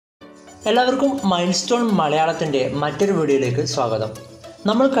എല്ലാവർക്കും മൈൽസ്റ്റോൺ മലയാളത്തിൻ്റെ മറ്റൊരു വീഡിയോയിലേക്ക് സ്വാഗതം.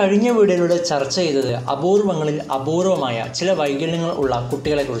 നമ്മൾ കഴിഞ്ഞ വീഡിയോയിലൂടെ ചർച്ച ചെയ്തത് അപൂർവങ്ങളിൽ അപൂർവമായ ചില വൈകല്യങ്ങൾ ഉള്ള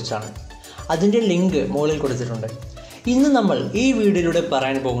കുട്ടികളെക്കുറിച്ചാണ്. അതിൻ്റെ ലിങ്ക് മുകളിൽ കൊടുത്തിട്ടുണ്ട്. ഇന്ന് നമ്മൾ ഈ വീഡിയോയിലൂടെ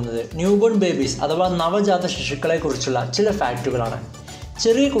പറയാൻ പോകുന്നത് ന്യൂബോൺ ബേബീസ് അഥവാ നവജാത ശിശുക്കളെക്കുറിച്ചുള്ള ചില ഫാക്റ്റുകളാണ്.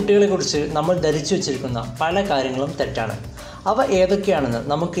 ചെറിയ കുട്ടികളെക്കുറിച്ച് നമ്മൾ ധരിച്ചു വച്ചിരിക്കുന്ന പല കാര്യങ്ങളും തെറ്റാണ്. അവ ഏതൊക്കെയാണെന്ന്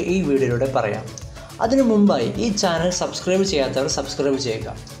നമുക്ക് ഈ വീഡിയോയിലൂടെ പറയാം. അതിനു മുമ്പായി ഈ ചാനൽ സബ്സ്ക്രൈബ് ചെയ്യാത്തവർ സബ്സ്ക്രൈബ്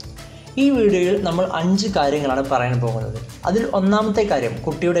ചെയ്യുക. ഈ വീഡിയോയിൽ നമ്മൾ 5 കാര്യങ്ങളാണ് പറയാൻ പോകുന്നത്. അതിൽ ഒന്നാമത്തെ കാര്യം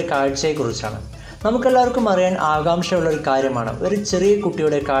കുട്ടിയുടെ കാഴ്ചയെക്കുറിച്ചാണ്. നമുക്കെല്ലാവർക്കും അറിയാൻ ആകാംക്ഷയുള്ള ഒരു കാര്യമാണ് ഒരു ചെറിയ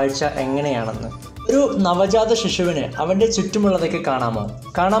കുട്ടിയുടെ കാഴ്ച എങ്ങനെയാണെന്ന്. ഒരു നവജാത ശിശുവിന് അവൻ്റെ ചുറ്റുമുള്ളതൊക്കെ കാണാമോ?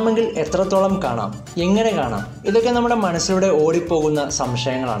 കാണാമെങ്കിൽ എത്രത്തോളം കാണാം? എങ്ങനെ കാണാം? ഇതൊക്കെ നമ്മുടെ മനസ്സിലൂടെ ഓടിപ്പോകുന്ന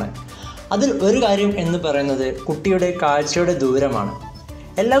സംശയങ്ങളാണ്. അതിൽ ഒരു കാര്യം എന്ന് പറയുന്നത് കുട്ടിയുടെ കാഴ്ചയുടെ ദൂരമാണ്.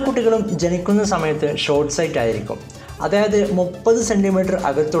 എല്ലാ കുട്ടികളും ജനിക്കുന്ന സമയത്ത് ഷോർട്ട് സൈറ്റ് ആയിരിക്കും. അതായത് 30 സെൻറ്റിമീറ്റർ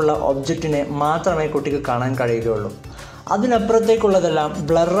അകത്തുള്ള ഒബ്ജക്റ്റിനെ മാത്രമേ കുട്ടിക്ക് കാണാൻ കഴിയുകയുള്ളൂ. അതിനപ്പുറത്തേക്കുള്ളതെല്ലാം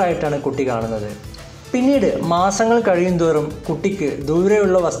ബ്ലറായിട്ടാണ് കുട്ടി കാണുന്നത്. പിന്നീട് മാസങ്ങൾ കഴിയും തോറും കുട്ടിക്ക്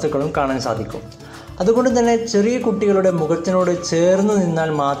ദൂരെയുള്ള വസ്തുക്കളും കാണാൻ സാധിക്കും. അതുകൊണ്ട് തന്നെ ചെറിയ കുട്ടികളുടെ മുഖത്തിനോട് ചേർന്ന് നിന്നാൽ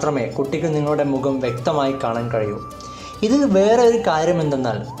മാത്രമേ കുട്ടിക്ക് നിങ്ങളുടെ മുഖം വ്യക്തമായി കാണാൻ കഴിയൂ. ഇതിൽ വേറെ ഒരു കാര്യം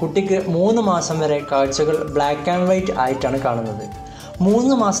എന്തെന്നാൽ കുട്ടിക്ക് 3 മാസം വരെ കാഴ്ചകൾ ബ്ലാക്ക് ആൻഡ് വൈറ്റ് ആയിട്ടാണ് കാണുന്നത്.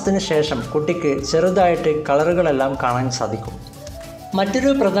 3 മാസത്തിന് ശേഷം കുട്ടിക്ക് ചെറുതായിട്ട് കളറുകളെല്ലാം കാണാൻ സാധിക്കും. മറ്റൊരു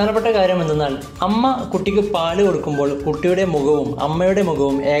പ്രധാനപ്പെട്ട കാര്യം എന്തെന്നാൽ അമ്മ കുട്ടിക്ക് പാല് കൊടുക്കുമ്പോൾ കുട്ടിയുടെ മുഖവും അമ്മയുടെ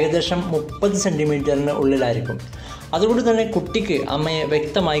മുഖവും ഏകദേശം 30 സെൻറ്റിമീറ്ററിന് ഉള്ളിലായിരിക്കും. അതുകൊണ്ട് തന്നെ കുട്ടിക്ക് അമ്മയെ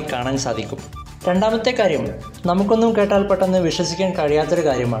വ്യക്തമായി കാണാൻ സാധിക്കും. രണ്ടാമത്തെ കാര്യം നമുക്കൊന്നും കേട്ടാൽ പെട്ടെന്ന് വിശ്വസിക്കാൻ കഴിയാത്തൊരു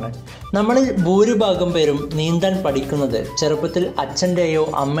കാര്യമാണ്. നമ്മളിൽ ഭൂരിഭാഗം പേരും നീന്താൻ പഠിക്കുന്നത് ചെറുപ്പത്തിൽ അച്ഛൻ്റെയോ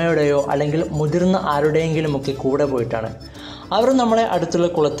അമ്മയുടെയോ അല്ലെങ്കിൽ മുതിർന്ന ആരുടെയെങ്കിലുമൊക്കെ കൂടെ പോയിട്ടാണ്. അവർ നമ്മളെ അടുത്തുള്ള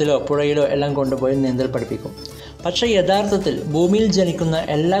കുളത്തിലോ പുഴയിലോ എല്ലാം കൊണ്ടുപോയി നീന്തൽ പഠിപ്പിക്കും. പക്ഷേ യഥാർത്ഥത്തിൽ ഭൂമിയിൽ ജനിക്കുന്ന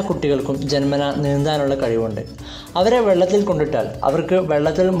എല്ലാ കുട്ടികൾക്കും ജന്മന നീന്താനുള്ള കഴിവുണ്ട്. അവരെ വെള്ളത്തിൽ കൊണ്ടിട്ടാൽ അവർക്ക്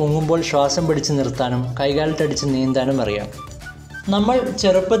വെള്ളത്തിൽ മുങ്ങുമ്പോൾ ശ്വാസം പിടിച്ച് നിർത്താനും കൈകാലിട്ടടിച്ച് നീന്താനും അറിയാം. നമ്മൾ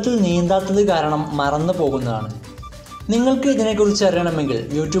ചെറുപ്പത്തിൽ നീന്താത്തത് കാരണം മറന്നു പോകുന്നതാണ്. നിങ്ങൾക്ക് ഇതിനെക്കുറിച്ച് അറിയണമെങ്കിൽ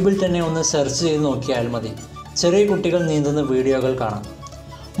യൂട്യൂബിൽ തന്നെ ഒന്ന് സെർച്ച് ചെയ്ത് നോക്കിയാൽ മതി. ചെറിയ കുട്ടികൾ നീന്തുന്ന വീഡിയോകൾ കാണാം.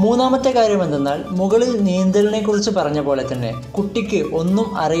 മൂന്നാമത്തെ കാര്യം എന്തെന്നാൽ മുകളിൽ നീന്തലിനെ കുറിച്ച് പറഞ്ഞ പോലെ തന്നെ കുട്ടിക്ക് ഒന്നും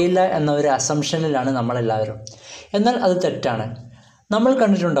അറിയില്ല എന്ന ഒരു അസംഷനിലാണ് നമ്മളെല്ലാവരും. എന്നാൽ അത് തെറ്റാണ്. നമ്മൾ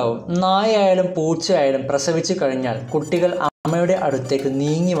കണ്ടിട്ടുണ്ടാവും, നായയായാലും പൂച്ചയായാലും പ്രസവിച്ചു കഴിഞ്ഞാൽ കുട്ടികൾ അമ്മയുടെ അടുത്തേക്ക്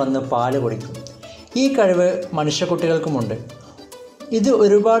നീങ്ങി വന്ന് പാല് കുടിക്കും. ഈ കഴിവ് മനുഷ്യക്കുട്ടികൾക്കുമുണ്ട്. ഇത്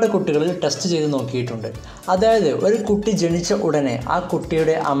ഒരുപാട് കുട്ടികളിൽ ടെസ്റ്റ് ചെയ്ത് നോക്കിയിട്ടുണ്ട്. അതായത് ഒരു കുട്ടി ജനിച്ച ഉടനെ ആ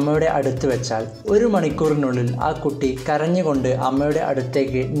കുട്ടിയുടെ അമ്മയുടെ അടുത്ത് വെച്ചാൽ 1 മണിക്കൂറിനുള്ളിൽ ആ കുട്ടി കരഞ്ഞുകൊണ്ട് അമ്മയുടെ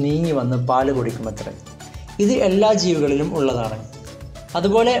അടുത്തേക്ക് നീങ്ങി വന്ന് പാല് കുടിക്കുമത്രേ. ഇത് എല്ലാ ജീവികളിലും ഉള്ളതാണ്.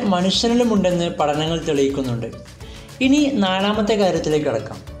 അതുപോലെ മനുഷ്യനിലുമുണ്ടെന്ന് പഠനങ്ങൾ തെളിയിക്കുന്നുണ്ട്. ഇനി 4ാമത്തെ കാര്യത്തിലേക്ക്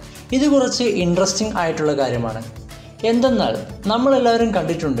കടക്കാം. ഇത് കുറച്ച് ഇൻട്രസ്റ്റിംഗ് ആയിട്ടുള്ള കാര്യമാണ്. എന്തെന്നാൽ നമ്മളെല്ലാവരും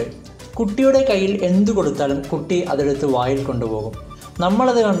കണ്ടിട്ടുണ്ട്, കുട്ടിയുടെ കയ്യിൽ എന്തു കൊടുത്താലും കുട്ടി അതെടുത്ത് വായിൽ കൊണ്ടുപോകും.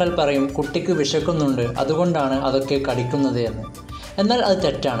 നമ്മളത് കണ്ടാൽ പറയും കുട്ടിക്ക് വിശക്കുന്നുണ്ട്, അതുകൊണ്ടാണ് അതൊക്കെ കടിക്കുന്നത് എന്ന്. എന്നാൽ അത്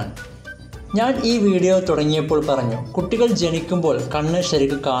തെറ്റാണ്. ഞാൻ ഈ വീഡിയോ തുടങ്ങിയപ്പോൾ പറഞ്ഞു കുട്ടികൾ ജനിക്കുമ്പോൾ കണ്ണ്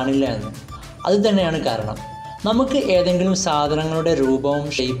ശരിക്കും കാണില്ല എന്ന്. അത് തന്നെയാണ് കാരണം. നമുക്ക് ഏതെങ്കിലും സാധനങ്ങളുടെ രൂപവും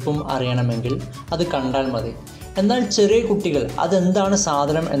ഷേപ്പും അറിയണമെങ്കിൽ അത് കണ്ടാൽ മതി. എന്നാൽ ചെറിയ കുട്ടികൾ അതെന്താണ്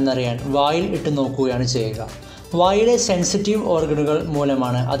സാധനം എന്നറിയാൻ വായിൽ ഇട്ട് നോക്കുകയാണ് ചെയ്യുക. വായിലെ സെൻസിറ്റീവ് ഓർഗനുകൾ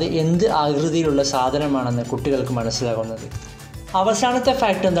മൂലമാണ് അത് എന്ത് ആകൃതിയിലുള്ള സാധനമാണെന്ന് കുട്ടികൾക്ക് മനസ്സിലാകുന്നത്. അവസാനത്തെ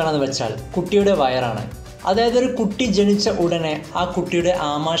ഫാക്റ്റ് എന്താണെന്ന് വെച്ചാൽ കുട്ടിയുടെ വയറാണ്. അതായത് ഒരു കുട്ടി ജനിച്ച ഉടനെ ആ കുട്ടിയുടെ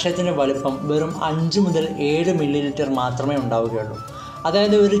ആമാശയത്തിൻ്റെ വലിപ്പം വെറും 5 മുതൽ 7 മില്ലിലിറ്റർ മാത്രമേ ഉണ്ടാവുകയുള്ളൂ.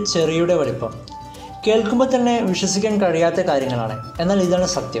 അതായത് ഒരു ചെറിയുടെ വലിപ്പം. കേൾക്കുമ്പോൾ തന്നെ വിശ്വസിക്കാൻ കഴിയാത്ത കാര്യങ്ങളാണ്. എന്നാൽ ഇതാണ്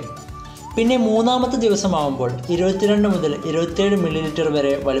സത്യം. പിന്നെ 3ാമത്തെ ദിവസമാകുമ്പോൾ 22 മുതൽ 27 മില്ലിലിറ്റർ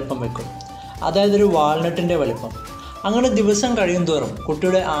വരെ വലിപ്പം വെക്കും. അതായത് ഒരു വാൾനട്ടിൻ്റെ വലിപ്പം. അങ്ങനെ ദിവസം കഴിയും തോറും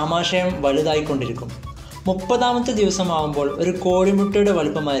കുട്ടിയുടെ ആമാശയം വലുതായിക്കൊണ്ടിരിക്കും. 30ാമത്തെ ദിവസമാകുമ്പോൾ ഒരു കോഴിമുട്ടയുടെ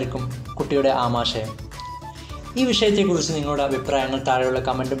വലുപ്പമായിരിക്കും കുട്ടിയുടെ ആമാശയം. ഈ വിഷയത്തെക്കുറിച്ച് നിങ്ങളുടെ അഭിപ്രായങ്ങൾ താഴെയുള്ള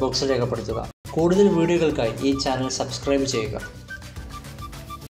കമൻറ്റ് ബോക്സിൽ രേഖപ്പെടുത്തുക. കൂടുതൽ വീഡിയോകൾക്കായി ഈ ചാനൽ സബ്സ്ക്രൈബ് ചെയ്യുക.